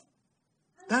love.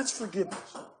 That's forgiveness.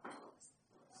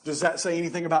 Does that say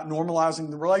anything about normalizing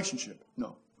the relationship?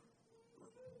 No.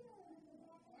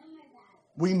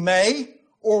 We may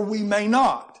or we may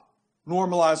not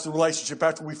normalize the relationship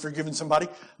after we've forgiven somebody.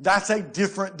 That's a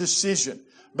different decision.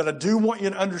 But I do want you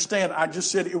to understand, I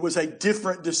just said it was a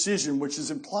different decision, which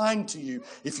is implying to you,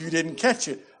 if you didn't catch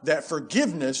it, that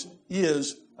forgiveness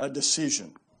is a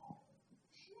decision.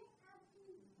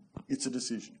 It's a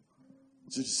decision.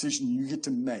 It's a decision you get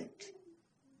to make.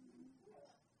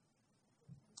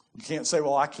 You can't say,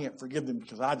 well, I can't forgive them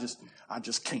because I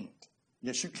just can't.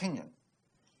 Yes, you can.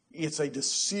 It's a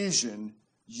decision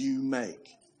you make.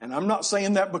 And I'm not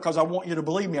saying that because I want you to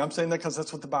believe me. I'm saying that because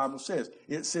that's what the Bible says.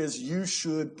 It says you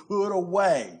should put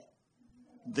away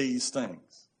these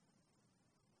things.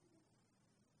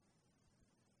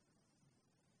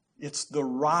 It's the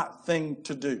right thing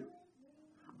to do.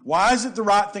 Why is it the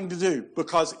right thing to do?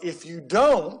 Because if you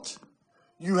don't,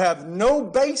 you have no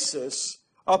basis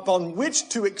upon which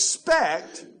to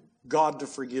expect God to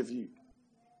forgive you.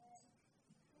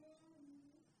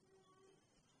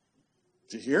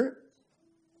 Did you hear it?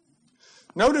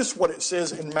 Notice what it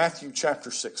says in Matthew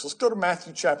chapter 6. Let's go to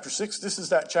Matthew chapter 6. This is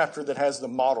that chapter that has the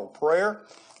model prayer.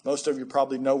 Most of you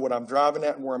probably know what I'm driving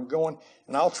at and where I'm going.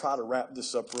 And I'll try to wrap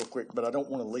this up real quick, but I don't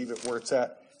want to leave it where it's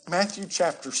at Matthew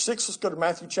chapter 6. Let's go to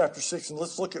Matthew chapter 6 and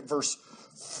let's look at verse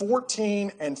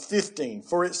 14 and 15.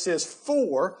 For it says,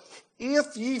 "For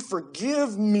if ye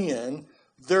forgive men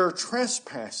their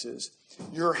trespasses,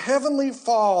 your heavenly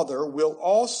Father will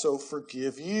also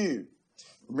forgive you."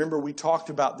 Remember, we talked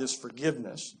about this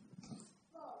forgiveness.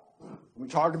 We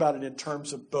talked about it in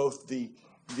terms of both the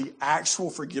actual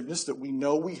forgiveness that we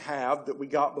know we have, that we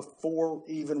got before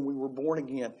even we were born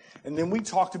again. And then we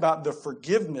talked about the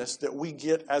forgiveness that we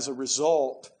get as a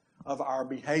result of our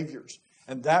behaviors.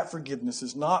 And that forgiveness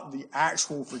is not the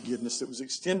actual forgiveness that was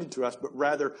extended to us, but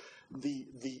rather the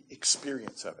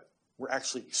experience of it. We're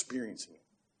actually experiencing it.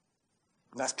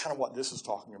 And that's kind of what this is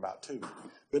talking about too.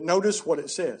 But notice what it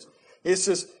says. It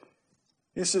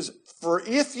says, "For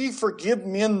if ye forgive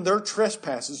men their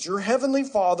trespasses, your heavenly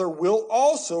Father will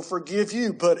also forgive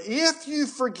you. But if you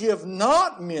forgive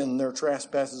not men their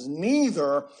trespasses,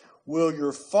 neither will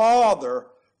your Father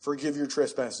forgive your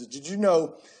trespasses." Did you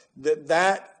know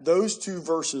that those two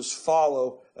verses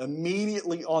follow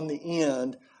immediately on the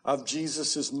end of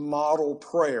Jesus' model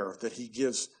prayer that he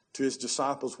gives to his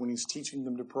disciples when he's teaching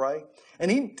them to pray? And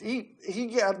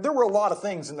there were a lot of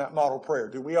things in that model prayer.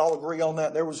 Do we all agree on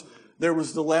that? There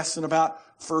was the lesson about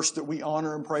first that we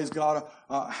honor and praise God,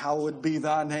 hallowed be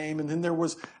thy name. And then there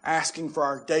was asking for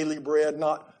our daily bread,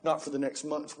 not for the next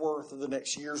month's worth or the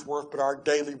next year's worth, but our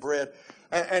daily bread.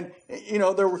 And you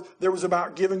know, there was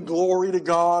about giving glory to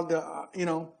God, you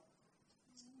know.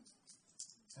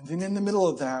 And then in the middle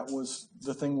of that was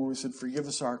the thing where we said, "Forgive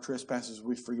us our trespasses,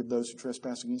 we forgive those who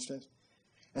trespass against us."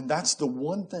 And that's the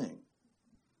one thing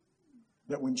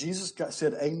that when Jesus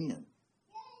said amen,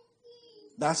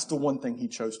 that's the one thing he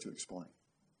chose to explain.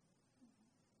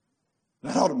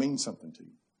 That ought to mean something to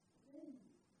you.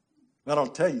 That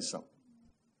ought to tell you something.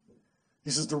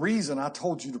 He says, the reason I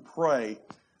told you to pray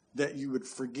that you would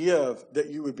forgive, that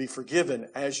you would be forgiven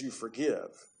as you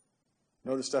forgive.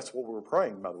 Notice that's what we're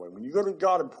praying, by the way. When you go to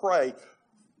God and pray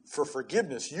for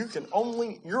forgiveness, you're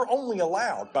only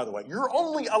allowed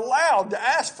to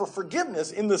ask for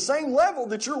forgiveness in the same level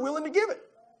that you're willing to give it.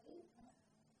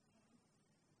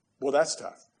 Well, that's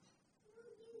tough.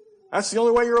 That's the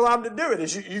only way you're allowed to do it,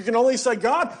 is you can only say,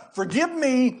 "God, forgive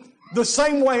me the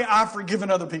same way I've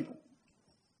forgiven other people."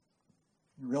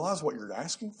 You realize what you're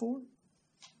asking for?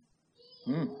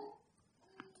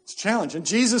 It's a challenge. And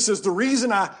Jesus says, the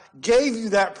reason I gave you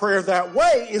that prayer that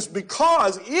way is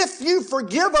because if you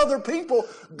forgive other people,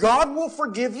 God will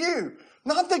forgive you.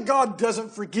 Not that God doesn't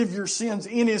forgive your sins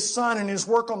in his Son and his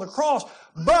work on the cross,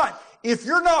 but if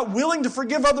you're not willing to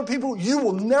forgive other people, you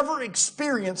will never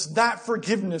experience that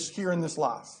forgiveness here in this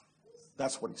life.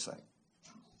 That's what he's saying.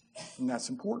 And that's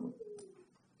important.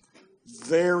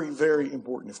 Very, very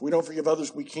important. If we don't forgive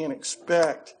others, we can't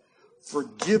expect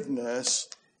forgiveness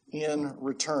in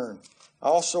return. I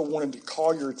also wanted to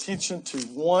call your attention to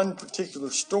one particular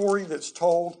story that's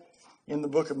told in the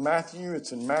book of Matthew.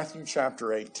 It's in Matthew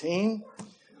chapter 18.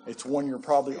 It's one you're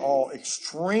probably all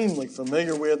extremely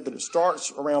familiar with, but it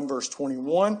starts around verse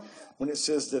 21 when it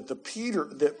says that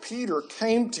Peter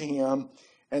came to him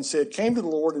and came to the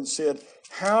Lord and said,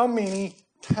 how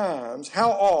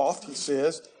oft, he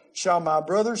says, shall my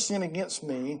brother sin against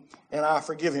me and I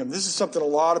forgive him? This is something a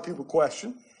lot of people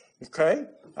question. Okay,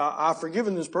 I've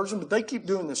forgiven this person, but they keep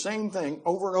doing the same thing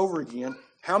over and over again.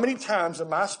 How many times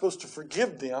am I supposed to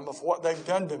forgive them of what they've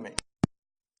done to me?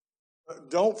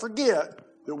 But don't forget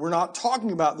that we're not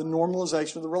talking about the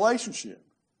normalization of the relationship.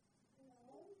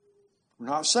 We're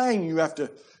not saying you have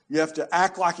to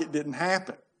act like it didn't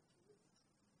happen.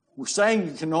 We're saying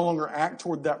you can no longer act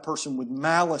toward that person with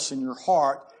malice in your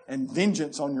heart and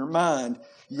vengeance on your mind.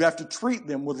 You have to treat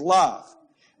them with love.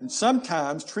 And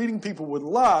sometimes treating people with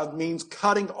love means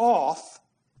cutting off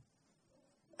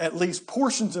at least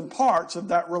portions and parts of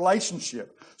that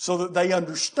relationship so that they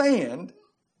understand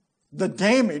the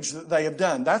damage that they have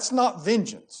done. That's not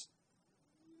vengeance.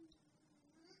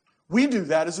 We do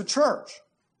that as a church.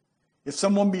 If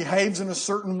someone behaves in a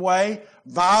certain way,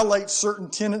 violates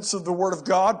certain tenets of the Word of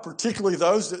God, particularly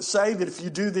those that say that if you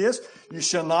do this, you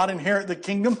shall not inherit the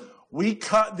kingdom, we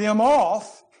cut them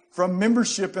off from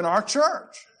membership in our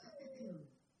church.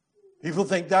 People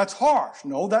think that's harsh.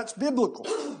 No, that's biblical.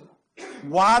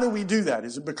 Why do we do that?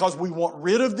 Is it because we want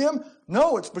rid of them?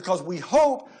 No, it's because we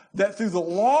hope that through the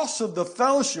loss of the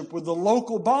fellowship with the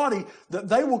local body, that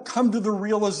they will come to the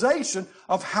realization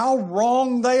of how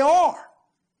wrong they are.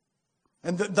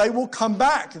 And that they will come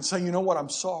back and say, you know what, I'm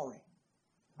sorry.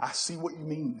 I see what you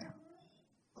mean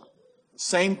now.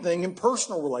 Same thing in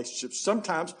personal relationships.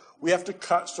 Sometimes we have to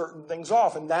cut certain things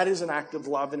off, and that is an act of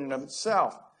love in and of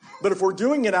itself. But if we're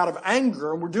doing it out of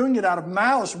anger, and we're doing it out of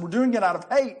malice, and we're doing it out of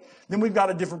hate, then we've got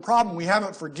a different problem. We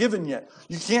haven't forgiven yet.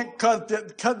 You can't cut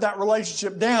that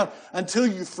relationship down until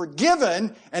you've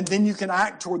forgiven, and then you can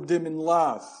act toward them in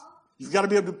love. You've got to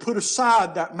be able to put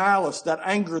aside that malice, that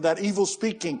anger, that evil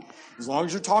speaking. As long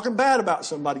as you're talking bad about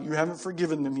somebody, you haven't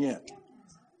forgiven them yet.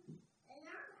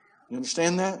 You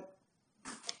understand that?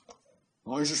 As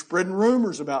long as you're spreading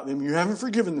rumors about them, you haven't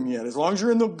forgiven them yet. As long as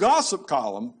you're in the gossip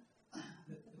column,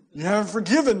 you haven't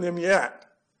forgiven them yet.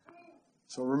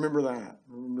 So remember that.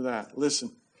 Remember that.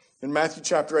 Listen, in Matthew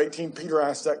chapter 18, Peter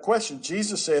asked that question.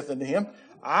 Jesus saith unto him,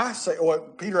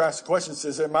 Peter asked the question,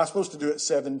 says, am I supposed to do it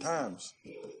 7 times?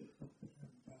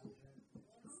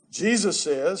 Jesus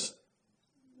says,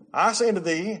 I say unto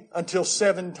thee until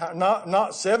 7 times,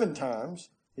 not 7 times.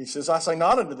 He says, I say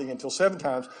not unto thee until 7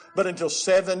 times, but until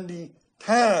 70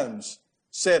 times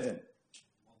 7.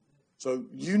 So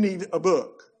you need a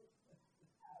book.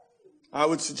 I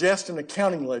would suggest an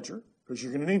accounting ledger, because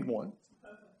you're going to need one.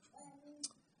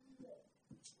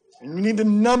 And you need to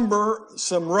number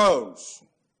some rows.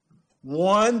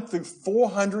 1 through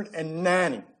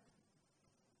 490.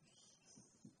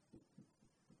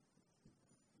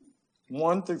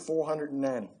 1 through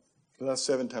 490. So that's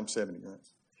 7 times 70, right?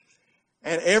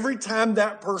 And every time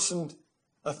that person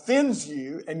offends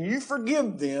you and you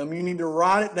forgive them, you need to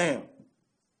write it down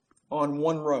on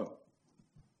one row.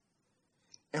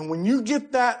 And when you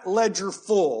get that ledger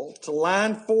full to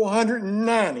line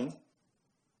 490,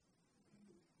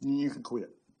 you can quit.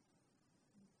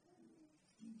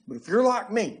 But if you're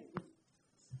like me,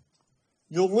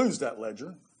 you'll lose that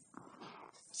ledger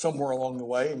somewhere along the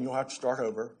way and you'll have to start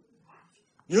over.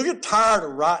 You'll get tired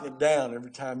of writing it down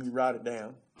every time you write it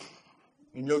down.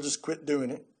 And you'll just quit doing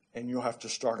it and you'll have to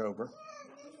start over.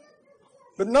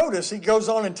 But notice he goes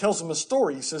on and tells them a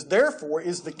story. He says, therefore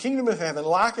is the kingdom of heaven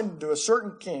likened to a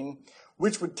certain king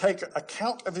which would take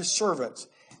account of his servants.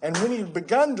 And when he had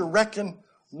begun to reckon,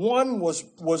 one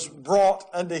was brought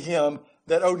unto him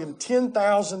that owed him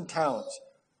 10,000 talents.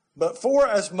 But for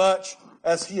as much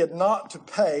as he had not to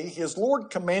pay, his Lord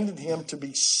commanded him to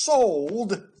be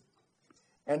sold,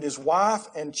 and his wife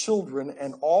and children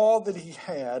and all that he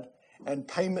had, and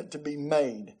payment to be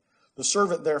made. The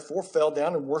servant therefore fell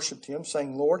down and worshipped him,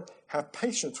 saying, Lord, have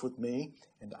patience with me,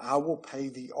 and I will pay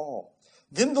thee all.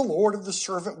 Then the Lord of the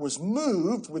servant was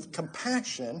moved with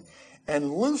compassion,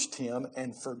 and loosed him,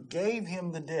 and forgave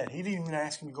him the debt. He didn't even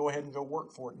ask him to go ahead and go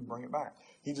work for it and bring it back.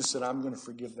 He just said, I'm going to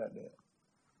forgive that debt.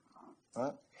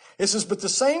 Right? It says, but the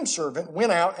same servant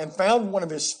went out and found one of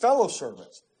his fellow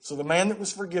servants. So the man that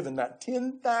was forgiven that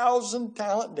 10,000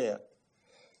 talent debt,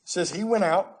 says he went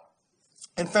out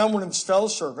and found one of his fellow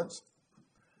servants.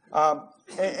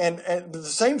 And the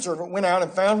same servant went out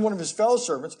and found one of his fellow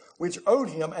servants, which owed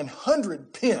him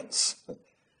 100 pence.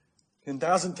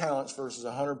 10,000 talents versus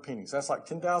 100 pennies. That's like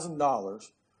 $10,000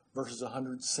 versus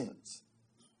 100 cents.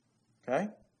 Okay?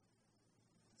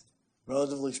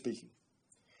 Relatively speaking.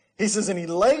 He says, and he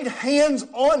laid hands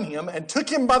on him and took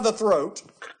him by the throat,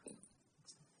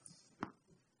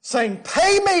 saying,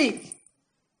 pay me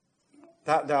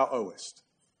that thou owest.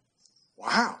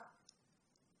 Wow.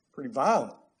 Pretty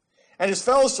violent. And his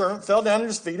fellow servant fell down at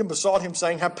his feet and besought him,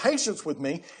 saying, have patience with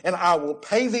me, and I will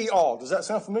pay thee all. Does that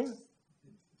sound familiar?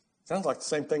 Sounds like the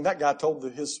same thing that guy told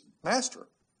his master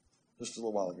just a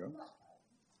little while ago.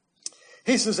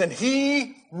 He says, and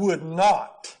he would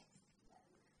not.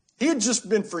 He had just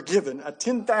been forgiven a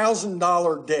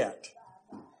 $10,000 debt.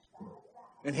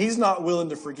 And he's not willing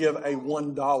to forgive a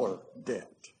 $1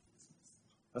 debt.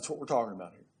 That's what we're talking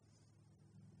about here.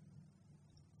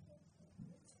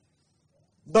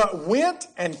 But went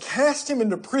and cast him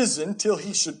into prison till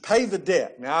he should pay the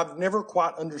debt. Now, I've never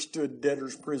quite understood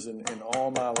debtor's prison in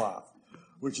all my life,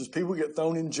 which is people get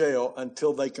thrown in jail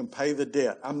until they can pay the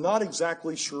debt. I'm not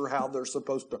exactly sure how they're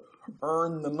supposed to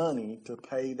earn the money to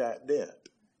pay that debt.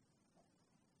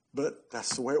 But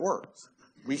that's the way it works.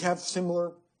 We have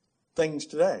similar things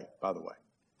today, by the way.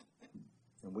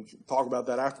 And we can talk about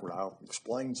that afterward. I'll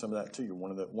explain some of that to you,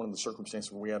 one of the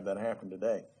circumstances where we have that happen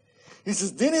today. He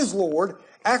says, then his Lord,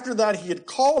 after that he had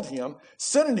called him,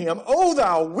 said unto him, O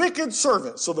thou wicked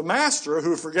servant. So the master,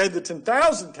 who forgave the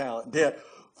 10,000 talent debt,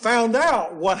 found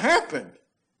out what happened.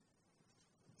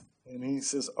 And he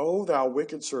says, O thou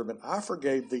wicked servant, I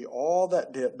forgave thee all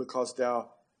that debt because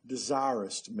thou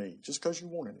desirest me, just because you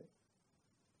wanted it.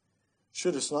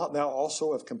 Shouldest not thou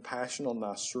also have compassion on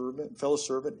thy fellow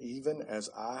servant, even as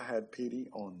I had pity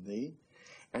on thee?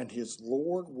 And his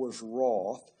Lord was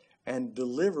wroth, and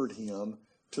delivered him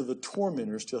to the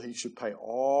tormentors till he should pay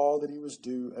all that he was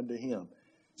due unto him.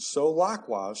 so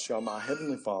likewise shall my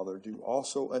heavenly Father do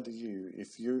also unto you,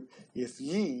 if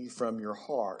ye from your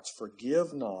hearts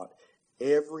forgive not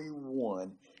every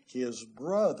one his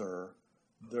brother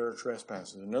their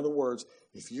trespasses. In other words,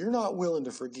 if you're not willing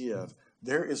to forgive,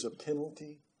 there is a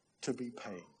penalty to be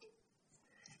paid.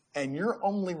 And you're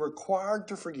only required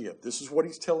to forgive. This is what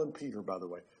he's telling Peter, by the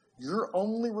way. You're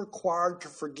only required to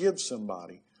forgive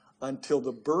somebody until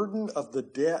the burden of the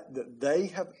debt that they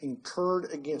have incurred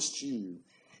against you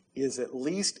is at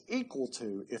least equal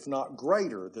to, if not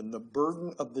greater than, the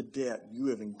burden of the debt you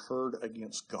have incurred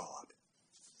against God.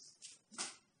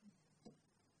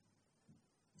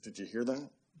 Did you hear that?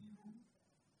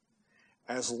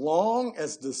 As long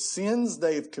as the sins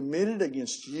they have committed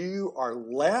against you are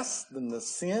less than the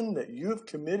sin that you have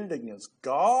committed against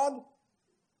God,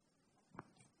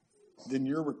 then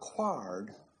you're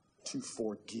required to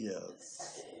forgive.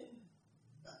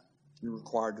 You're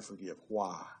required to forgive.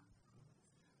 Why?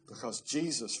 Because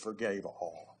Jesus forgave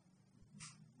all.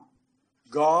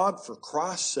 God, for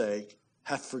Christ's sake,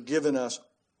 hath forgiven us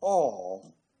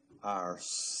all our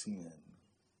sin.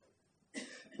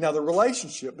 Now, the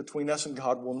relationship between us and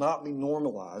God will not be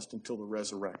normalized until the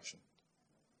resurrection.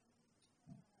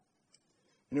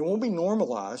 And it won't be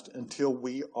normalized until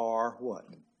we are what?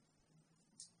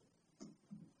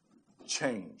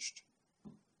 Changed.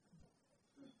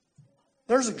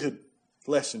 There's a good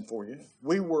lesson for you.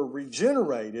 We were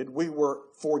regenerated. We were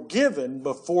forgiven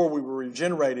before we were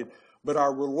regenerated, but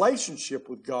our relationship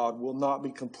with God will not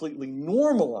be completely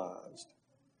normalized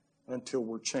until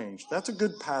we're changed. That's a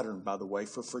good pattern, by the way,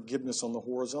 for forgiveness on the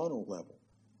horizontal level.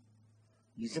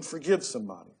 You can forgive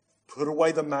somebody. Put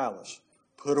away the malice.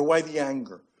 Put away the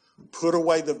anger. Put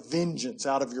away the vengeance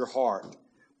out of your heart.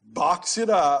 Box it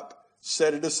up.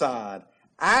 Set it aside.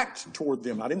 Act toward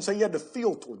them. I didn't say you had to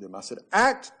feel toward them. I said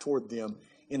act toward them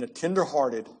in a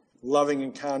tender-hearted, loving,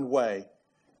 and kind way.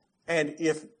 And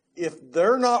if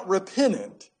they're not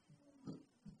repentant,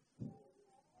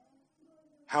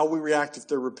 how we react if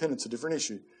they're repentant is a different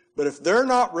issue. But if they're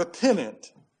not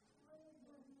repentant,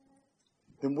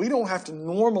 then we don't have to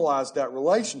normalize that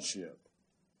relationship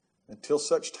until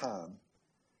such time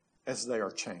as they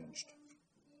are changed.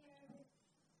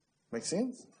 Make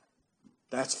sense?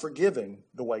 That's forgiving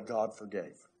the way God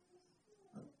forgave.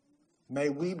 May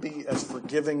we be as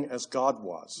forgiving as God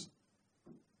was,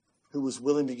 who was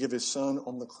willing to give his Son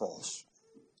on the cross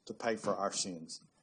to pay for our sins.